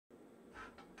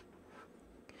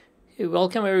Hey,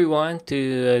 welcome everyone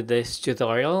to this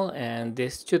tutorial, and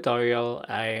this tutorial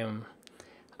I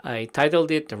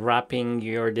titled it "Wrapping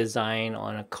Your Design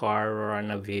on a Car or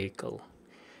on a Vehicle."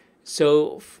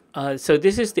 So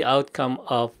this is the outcome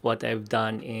of what I've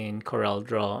done in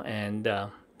CorelDRAW, and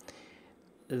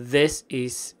this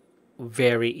is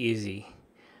very easy.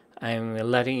 I'm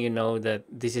letting you know that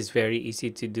this is very easy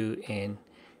to do in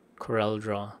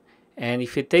CorelDRAW, and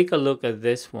if you take a look at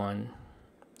this one,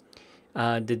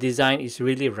 the design is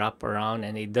really wrapped around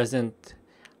and it doesn't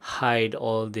hide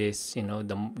all this,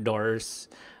 the doors.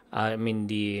 I mean,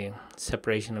 the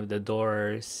separation of the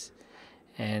doors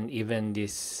and even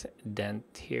this dent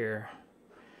here.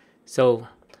 So,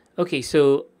 okay,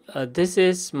 so this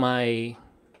is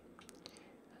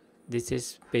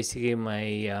basically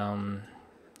my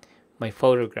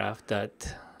photograph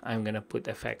that I'm gonna put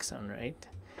effects on, right?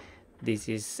 This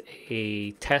is a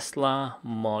Tesla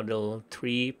Model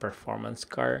 3 performance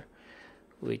car,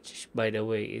 which, by the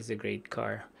way, is a great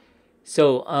car.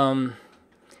 So,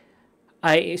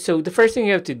 so the first thing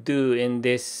you have to do in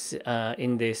this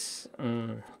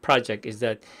project is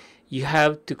that you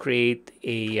have to create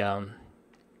a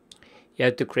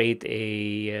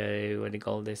what do you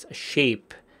call this, a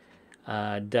shape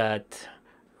that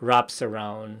wraps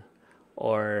around,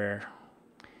 or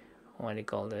what do you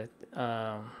call it,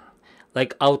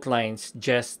 like outlines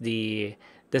just the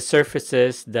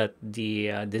surfaces that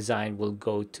the design will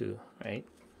go to, right?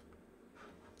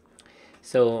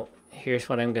 So here's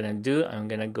what I'm gonna do. I'm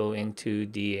gonna go into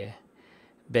the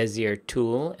Bezier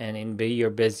tool, and in your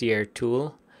Bezier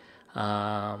tool,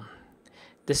 um,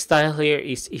 the style here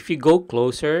is, if you go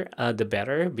closer, the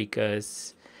better,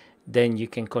 because then you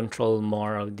can control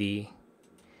more of the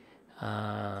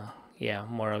uh,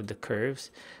 more of the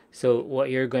curves. So what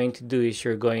you're going to do is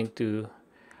you're going to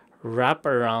wrap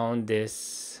around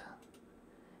this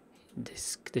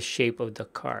the shape of the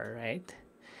car, right?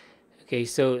 Okay,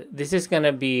 so this is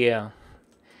gonna be a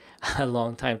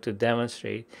long time to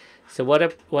demonstrate. So what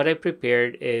I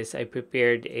prepared is I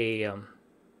prepared a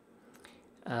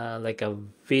like a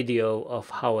video of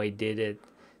how I did it.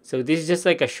 So this is just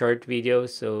like a short video.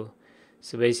 So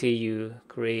basically you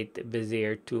create a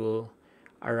Bezier tool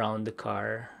around the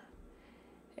car,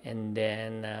 and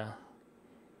then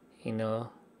you know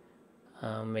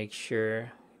make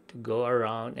sure to go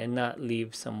around and not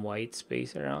leave some white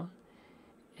space around.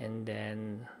 And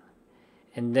then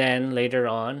and then later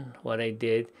on, what I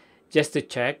did, just to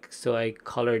check, so I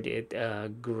colored it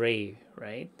gray,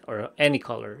 right, or any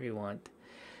color you want.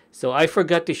 So I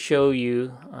forgot to show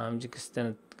you. I'm just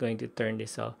not going to turn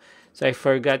this off. So I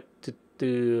forgot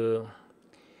to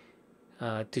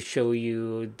show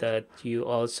you that you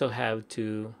also have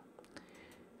to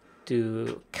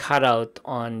cut out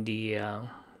on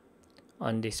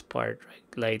this part, right?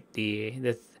 Like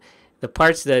the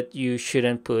parts that you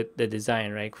shouldn't put the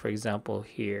design, right? For example,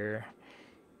 here,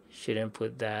 shouldn't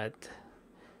put that,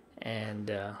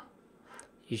 and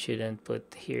you shouldn't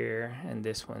put here, and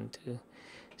this one too.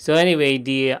 So anyway,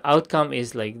 the outcome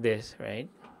is like this, right?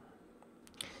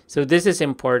 So this is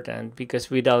important because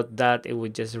without that, it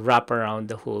would just wrap around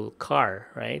the whole car,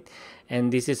 right?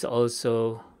 And this is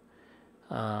also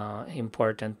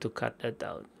important to cut that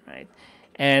out, right?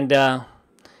 And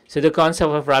so the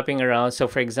concept of wrapping around, so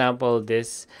for example,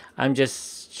 this, I'm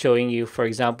just showing you, for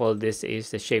example, this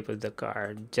is the shape of the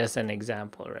car, just an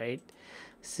example, right?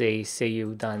 Say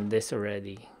you've done this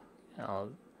already. I'll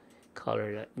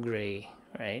color that gray,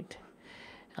 right?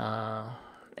 Uh,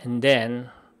 and then,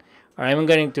 or I'm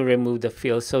going to remove the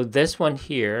fill. So this one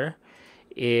here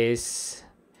is,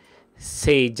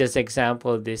 say, just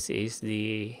example, this is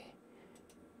the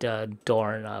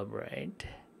doorknob, right?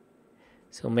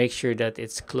 So make sure that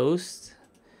it's closed.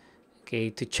 Okay,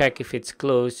 to check if it's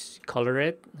closed, color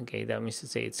it. Okay, that means to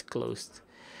say it's closed.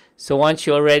 So once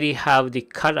you already have the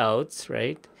cutouts,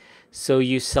 right? So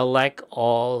you select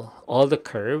all the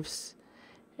curves,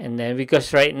 and then,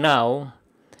 because right now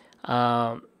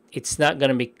it's not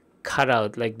gonna be cut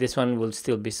out, like this one will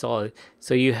still be solid.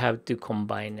 So you have to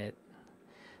combine it.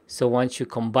 So once you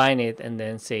combine it and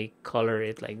then say color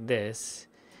it like this,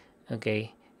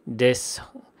 okay, this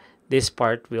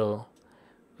part will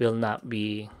not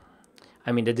be,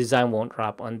 I mean, the design won't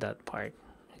wrap on that part.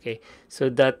 Okay, so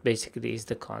that basically is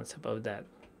the concept of that.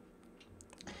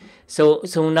 So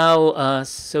now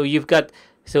so you've got,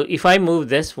 so if I move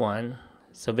this one,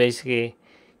 so basically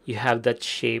you have that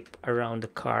shape around the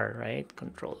car, right?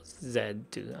 Control Z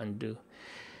to undo.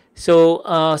 So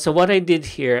what I did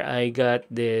here, I got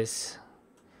this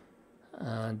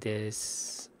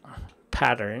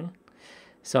pattern.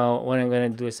 So what I'm gonna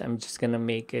do is I'm just gonna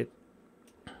make it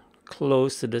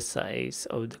close to the size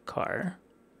of the car.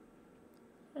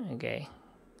 Okay.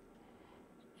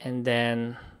 And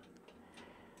then,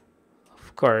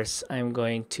 of course, I'm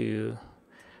going to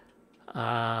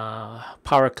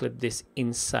power clip this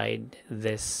inside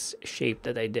this shape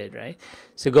that I did, right?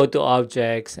 So go to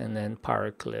objects and then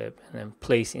power clip and then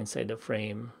place inside the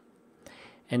frame.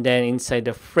 And then inside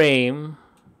the frame,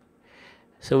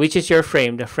 so which is your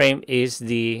frame? The frame is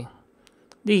the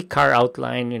car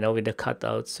outline, you know, with the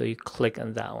cutouts. So you click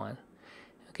on that one.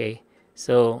 Okay,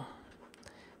 so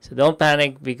don't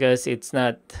panic because it's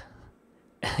not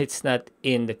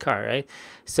in the car, right?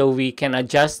 So we can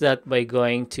adjust that by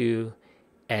going to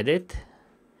edit,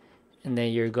 and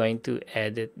then you're going to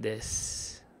edit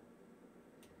this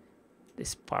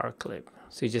power clip.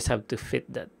 So you just have to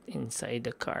fit that inside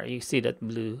the car. You see that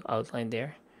blue outline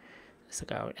there? That's the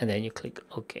car, and then you click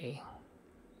OK.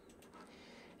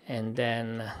 And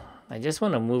then I just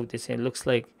want to move this. It looks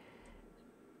like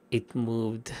it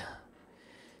moved.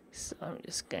 So I'm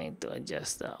just going to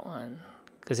adjust that one,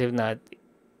 because if not,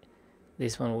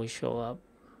 this one will show up.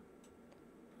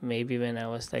 Maybe when I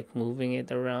was like moving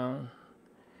it around,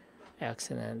 I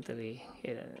accidentally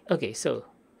hit it. Okay, so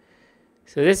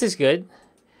this is good.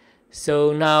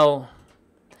 So now,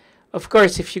 of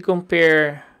course, if you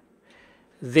compare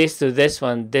this to this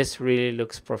one, this really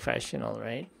looks professional,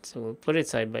 right? So we'll put it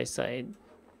side by side.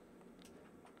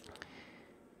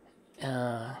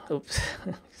 Oops,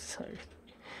 sorry.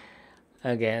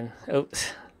 Again,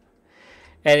 oops.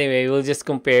 Anyway, we'll just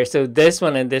compare. So this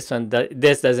one and this one,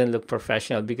 this doesn't look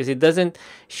professional because it doesn't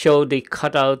show the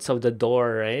cutouts of the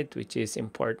door, right? Which is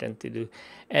important to do.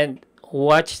 And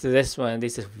watch this one.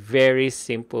 This is a very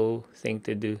simple thing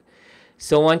to do.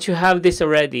 So once you have this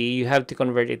already, you have to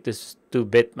convert it to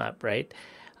bitmap, right?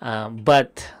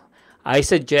 But I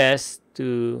suggest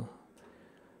to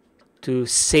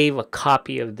save a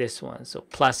copy of this one. So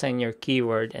plus sign your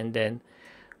keyword and then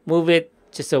move it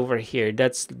just over here.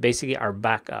 That's basically our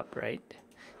backup, right?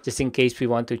 Just in case we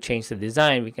want to change the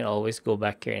design, we can always go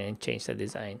back here and change the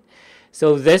design.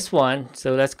 So this one,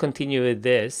 so let's continue with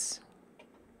this.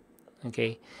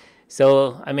 Okay,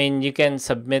 so I mean, you can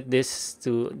submit this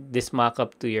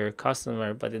mockup to your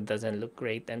customer, but it doesn't look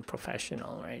great and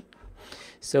professional, right?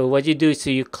 So what you do is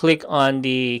you click on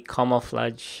the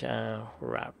camouflage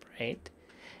wrap, right?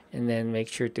 And then make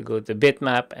sure to go to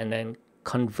bitmap and then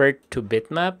convert to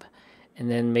bitmap, and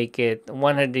then make it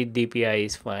 100 dpi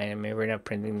is fine. I mean, we're not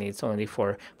printing this, it's only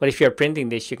 4, but if you're printing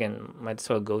this, you might as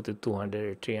well go to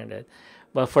 200 or 300.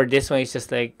 But for this one, it's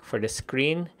just like for the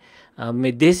screen.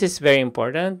 This is very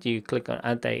important. You click on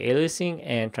anti-aliasing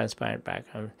and transparent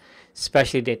background,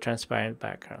 especially the transparent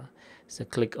background. So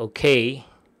click OK,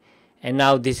 and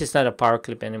now this is not a power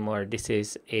clip anymore. This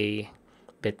is a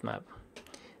bitmap.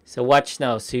 So watch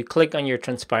now. So you click on your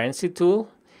transparency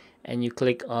tool, and you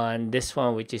click on this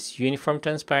one, which is uniform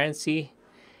transparency,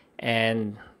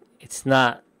 and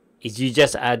you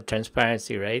just add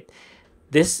transparency, right?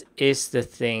 This is the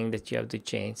thing that you have to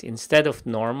change. Instead of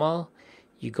normal,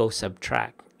 you go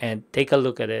subtract, and take a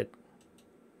look at it,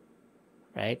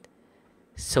 right?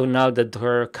 So now the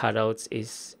door cutouts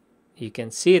is, you can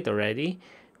see it already.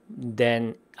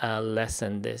 Then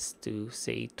lessen this to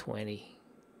say 20.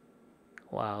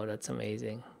 Wow, that's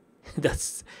amazing.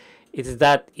 It's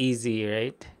that easy,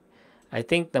 right? I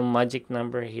think the magic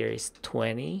number here is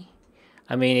 20.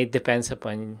 I mean, it depends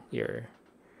upon you.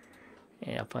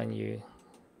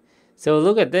 So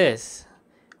look at this.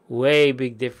 Way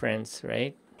big difference,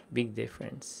 right? Big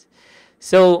difference.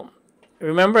 So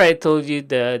remember I told you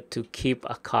to keep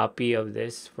a copy of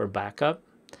this for backup.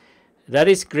 That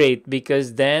is great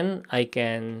because then I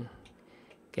can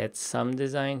get some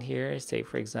design here. Say,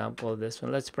 for example, this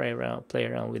one. Let's play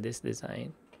around with this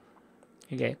design.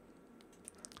 Okay,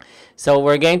 so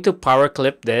we're going to power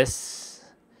clip this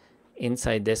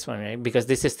inside this one, right? Because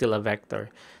this is still a vector.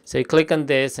 So you click on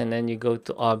this, and then you go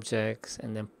to objects,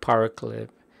 and then power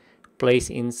clip, place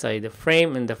inside the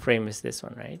frame, and the frame is this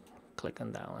one, right? Click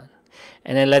on that one,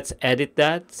 and then let's edit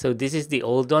that. So this is the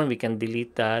old one. We can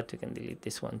delete that. We can delete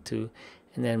this one too,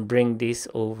 and then bring this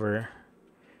over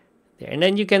there. And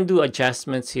then you can do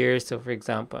adjustments here. So for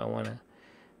example, I want to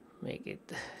make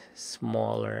it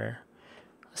smaller.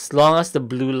 As long as the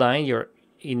blue line,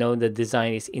 the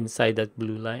design is inside that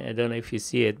blue line. I don't know if you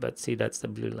see it, but see, that's the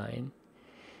blue line.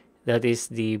 That is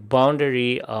the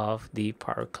boundary of the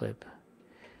power clip.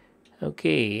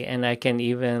 Okay, and I can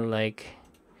even like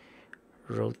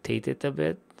rotate it a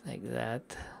bit like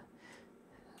that.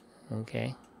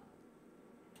 Okay,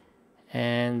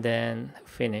 and then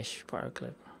finish power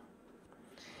clip.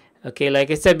 Okay,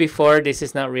 like I said before, this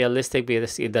is not realistic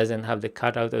because it doesn't have the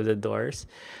cutout of the doors.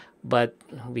 but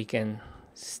we can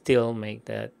still make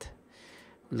that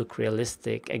look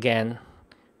realistic. Again,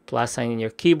 plus sign in your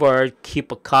keyboard,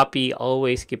 keep a copy,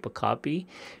 always keep a copy,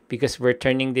 because we're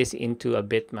turning this into a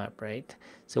bitmap, right?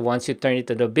 So once you turn it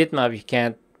to the bitmap, you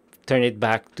can't turn it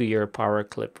back to your power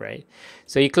clip, right?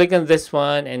 So you click on this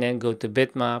one and then go to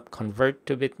bitmap, convert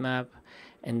to bitmap,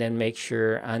 and then make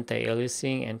sure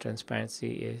anti-aliasing and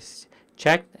transparency is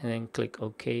checked, and then click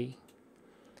OK.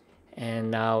 And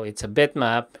now it's a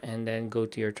bitmap, and then go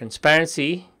to your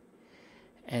transparency,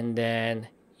 and then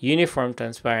uniform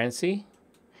transparency,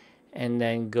 and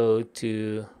then go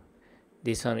to,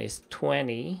 this one is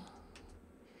 20,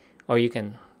 or you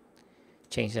can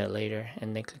change that later,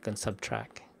 and then click on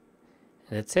subtract,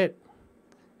 and that's it.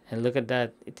 And look at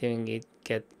that, it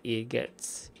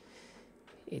gets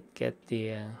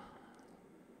the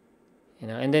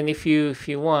and then if you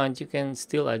want, you can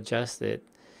still adjust it.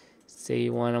 Say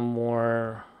you want a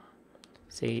more,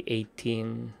 say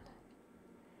 18,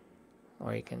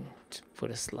 or you can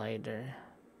put a slider.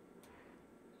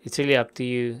 It's really up to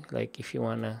you, like if you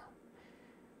wanna,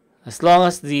 as long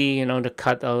as the the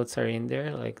cutouts are in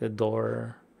there, like the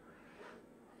door,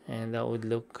 and that would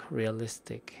look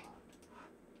realistic.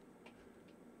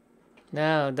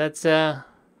 Now that's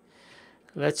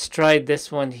let's try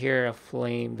this one here,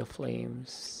 the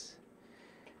flames,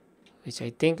 which I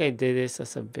think I did this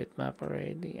as a bitmap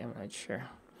already, I'm not sure.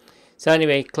 So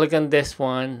anyway, click on this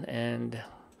one, and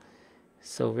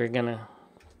so we're gonna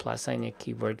plus sign your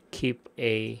keyboard, keep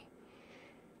a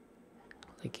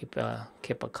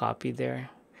copy there.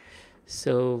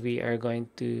 So we are going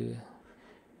to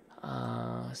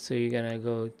so you're gonna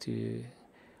go to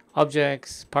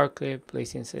objects, power clip,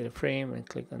 place inside the frame, and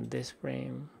click on this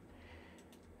frame.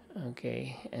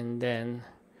 Okay, and then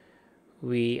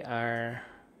we are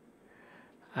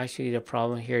actually, the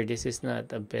problem here, this is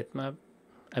not a bitmap.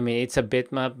 I mean, it's a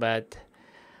bitmap, but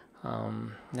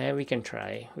yeah, we can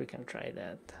try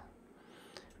that,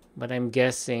 but I'm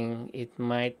guessing it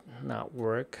might not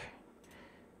work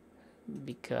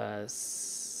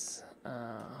because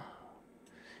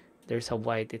there's a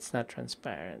white, it's not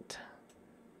transparent,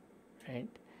 right?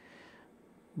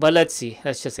 But let's see,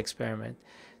 let's just experiment.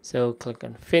 So click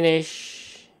on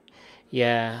finish,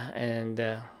 yeah, and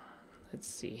let's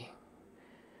see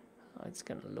how it's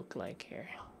gonna look like here.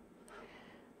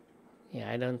 Yeah,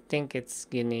 I don't think it's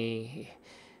gonna,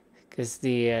 because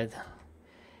the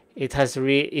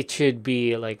it should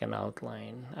be like an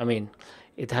outline. I mean,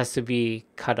 it has to be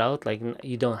cut out, like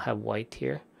you don't have white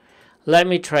here. Let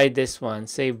me try this one,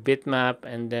 say bitmap,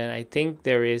 and then I think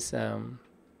there is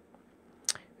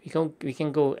we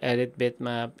can go edit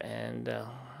bitmap, and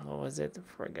what was it?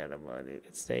 Forget about it.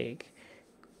 It's like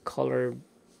color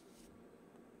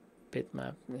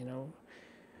bitmap,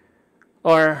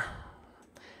 or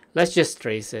let's just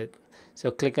trace it.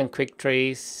 So click on quick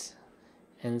trace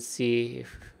and see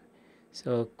if,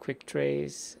 so quick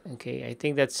trace. Okay, I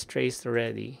think that's traced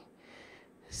already.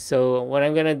 So what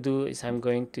I'm gonna do is I'm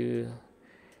going to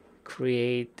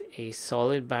create a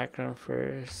solid background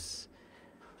first,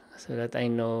 so that I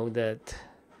know that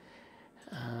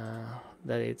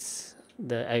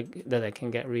that I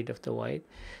can get rid of the white.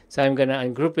 So I'm gonna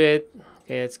ungroup it.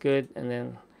 Okay, that's good, and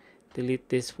then delete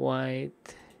this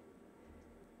white.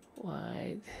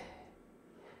 Yeah,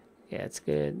 it's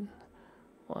good.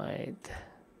 White.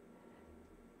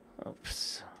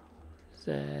 Oops.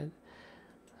 Z.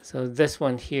 So this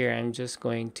one here, I'm just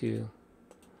going to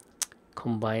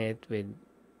combine it with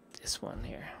this one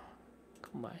here.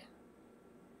 Combine.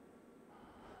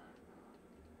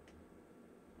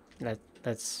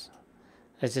 Let's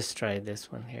just try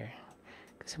this one here,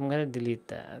 because I'm gonna delete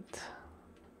that,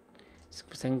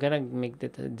 because I'm gonna make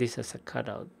this as a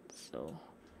cutout. So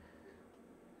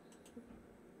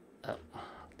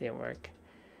didn't work.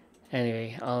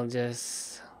 Anyway, I'll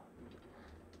just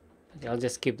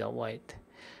keep that white.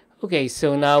 Okay,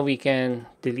 so now we can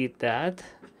delete that,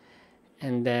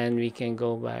 and then we can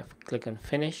go back, click on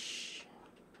finish.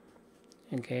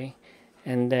 Okay,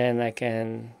 and then I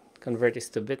can convert this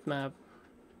to bitmap.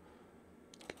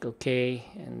 Click OK,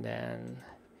 and then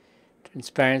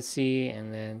transparency,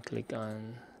 and then click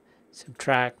on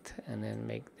subtract, and then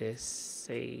make this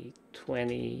say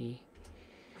 20.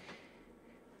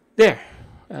 There,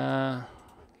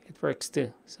 it works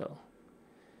too. So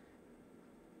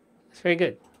it's very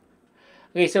good.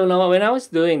 Okay, so now when I was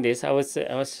doing this, I was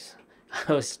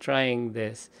trying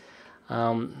this.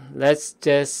 Let's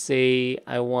just say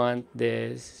I want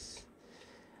this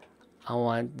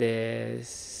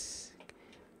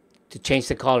to change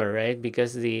the color, right?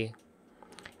 Because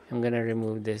I'm gonna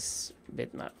remove this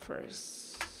bitmap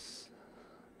first.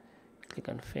 Click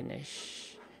on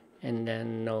finish, and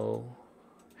then no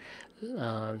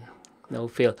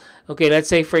fill. Okay, let's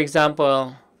say for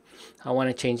example I want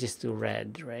to change this to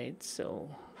red, right? So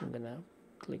I'm gonna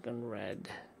click on red,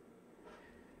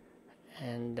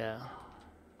 and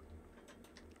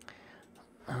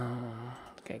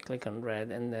okay, click on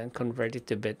red, and then convert it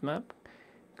to bitmap.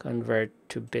 Convert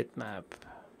to bitmap,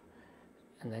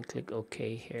 and then click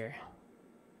OK here,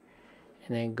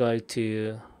 and then go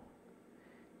to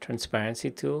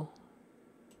transparency tool,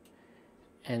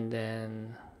 and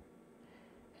then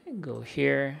go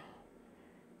here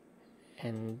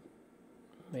and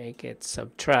make it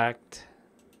subtract,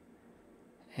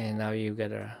 and now you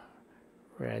got a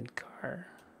red car,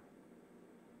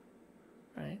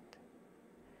 right?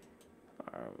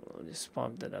 Or we'll just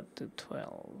bump that up to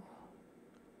 12.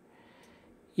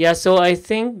 Yeah, so I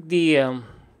think the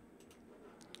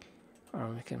or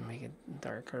we can make it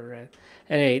darker red.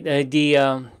 Anyway,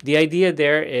 the idea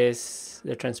there is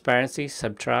the transparency,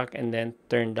 subtract, and then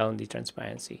turn down the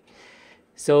transparency.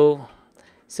 So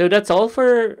that's all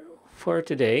for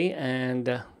today,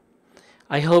 and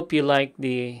I hope you like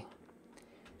my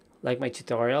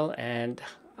tutorial, and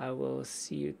I will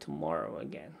see you tomorrow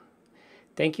again.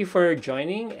 Thank you for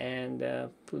joining,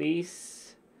 and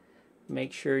please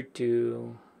make sure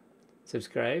to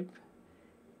subscribe,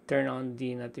 turn on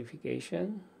the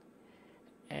notification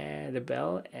and the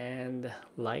bell, and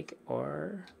like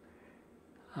or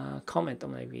comment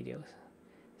on my videos.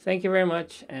 Thank you very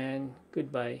much, and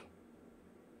goodbye.